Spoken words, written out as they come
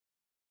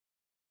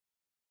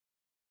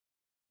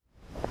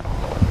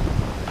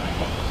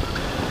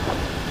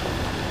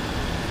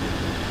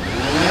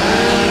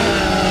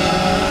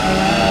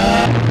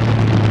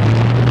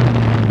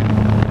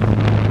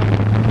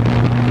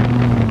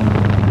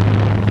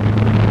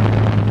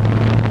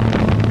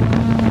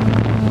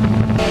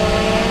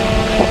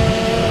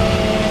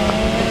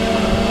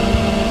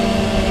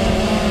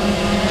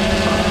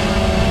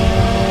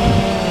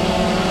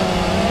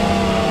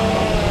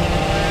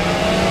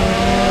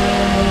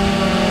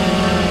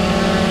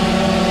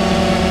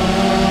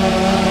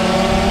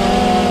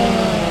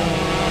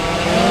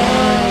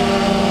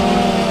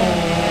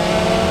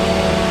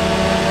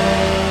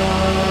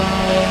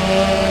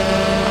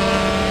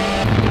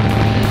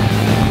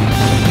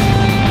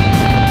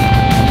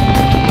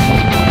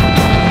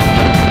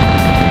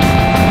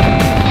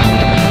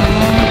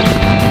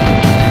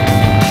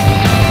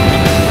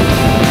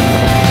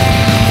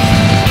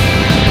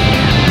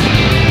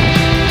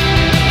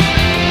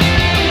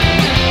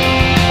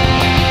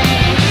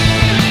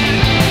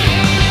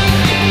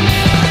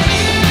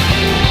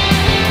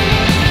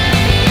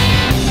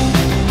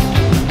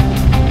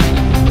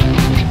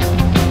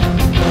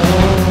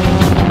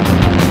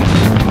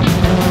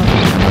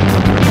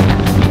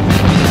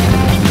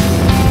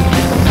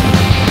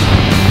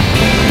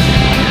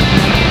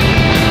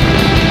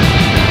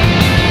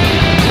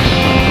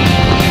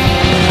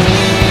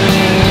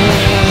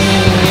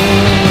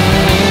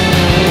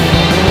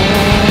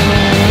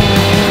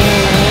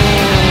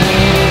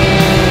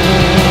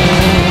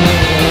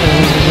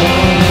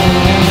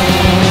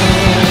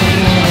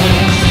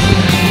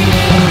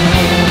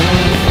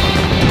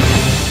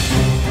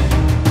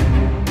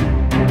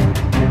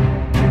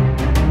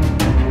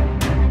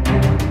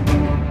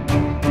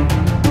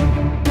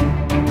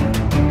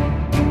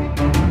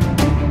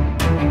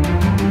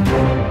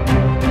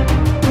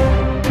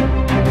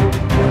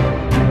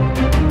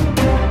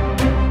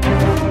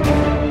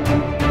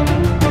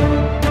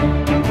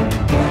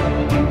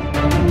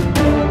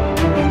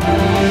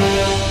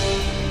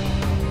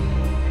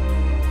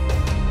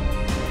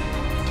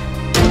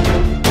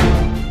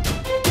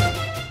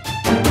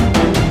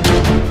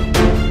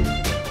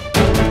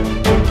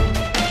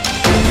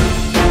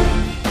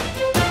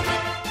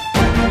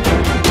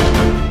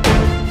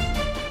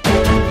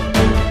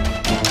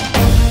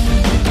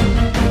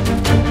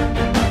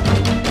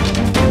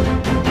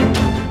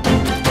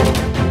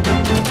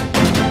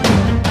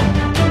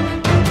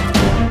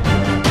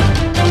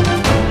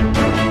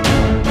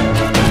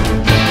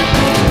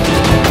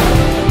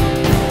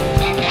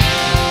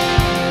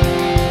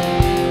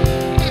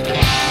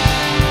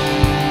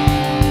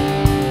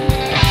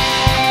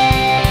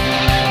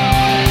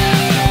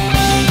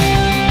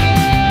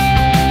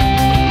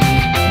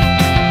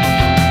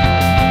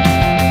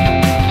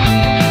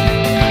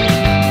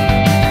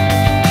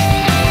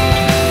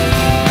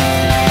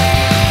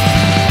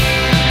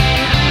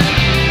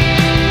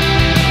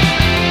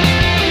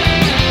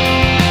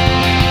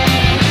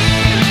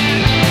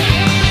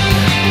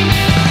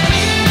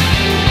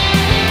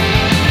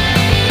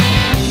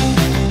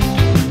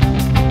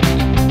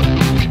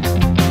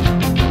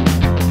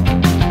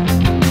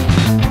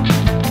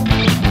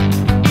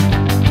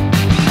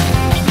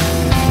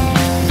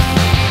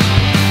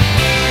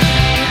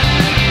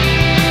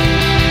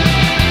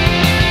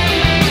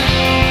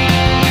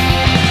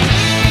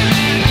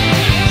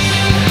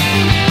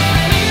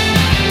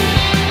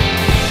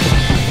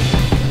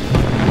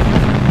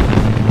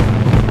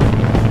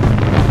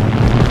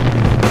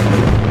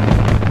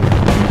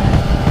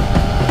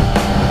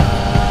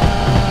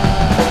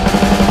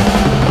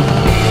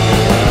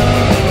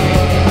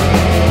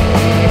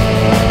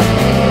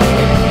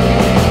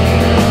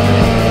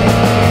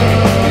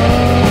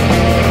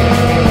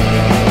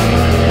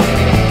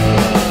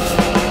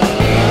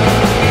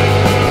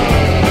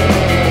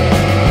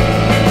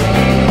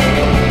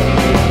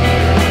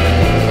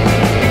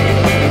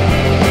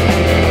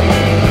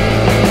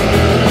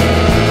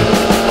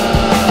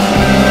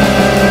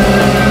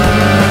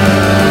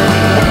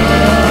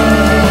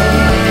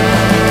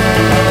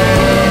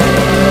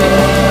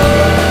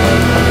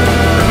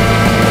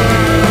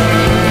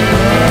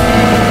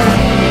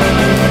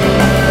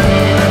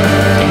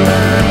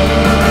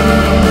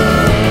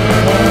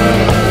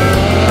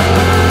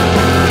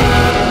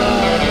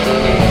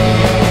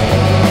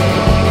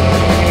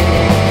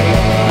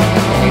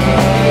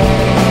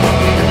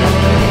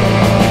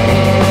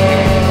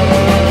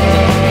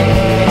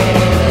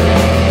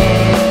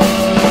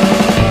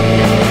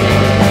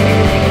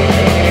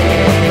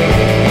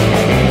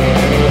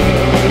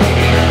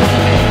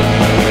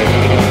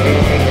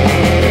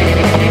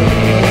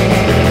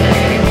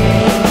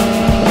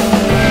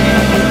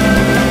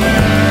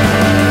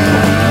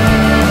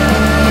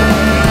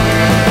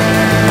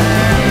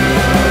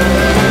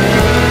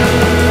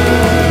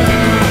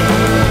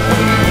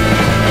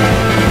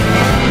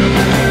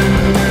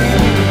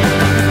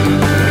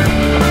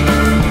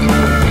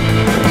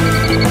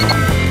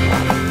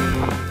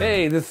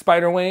is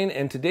SpiderWayne,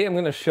 and today I'm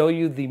going to show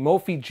you the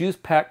Mophie Juice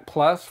Pack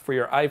Plus for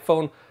your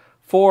iPhone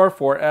 4,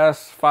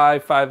 4S,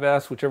 5,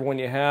 5S, whichever one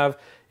you have.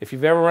 If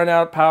you've ever run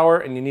out of power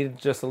and you need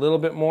just a little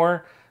bit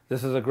more,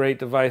 this is a great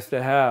device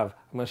to have.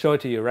 I'm going to show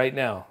it to you right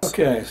now.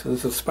 Okay, so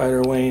this is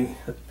SpiderWayne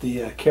at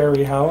the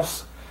Carey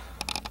house,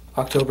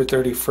 October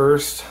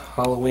 31st,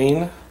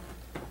 Halloween.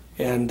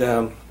 And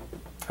I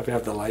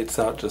have the lights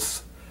out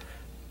just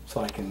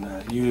so I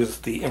can use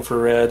the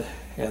infrared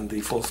and the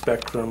full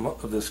spectrum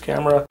of this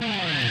camera.